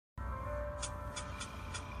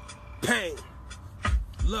Payne.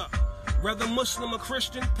 Look, whether Muslim or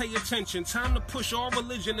Christian, pay attention. Time to push all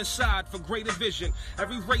religion aside for greater vision.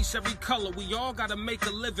 Every race, every color, we all gotta make a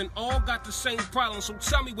living. All got the same problem, so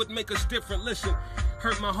tell me what make us different. Listen,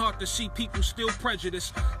 hurt my heart to see people still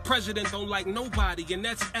prejudiced. President don't like nobody, and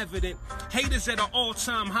that's evident. Haters at an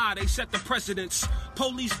all-time high, they set the precedents.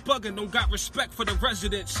 Police bugging, don't got respect for the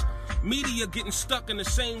residents. Media getting stuck in the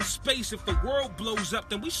same space. If the world blows up,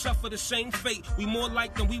 then we suffer the same fate. We more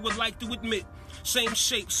like than we would like to admit. Same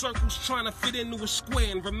shape, circles trying to fit into a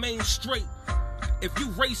square and remain straight. If you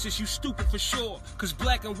racist, you stupid for sure. Cause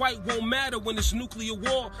black and white won't matter when it's nuclear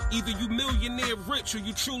war. Either you millionaire rich or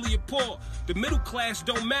you truly poor. The middle class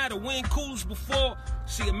don't matter, we ain't cool as before.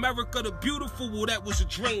 See, America the beautiful, well that was a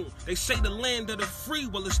dream. They say the land of the free,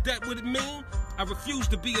 well is that what it mean? I refuse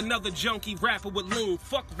to be another junkie rapper with lean.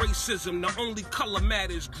 Fuck racism, the only color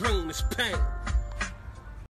matters green. It's Payne.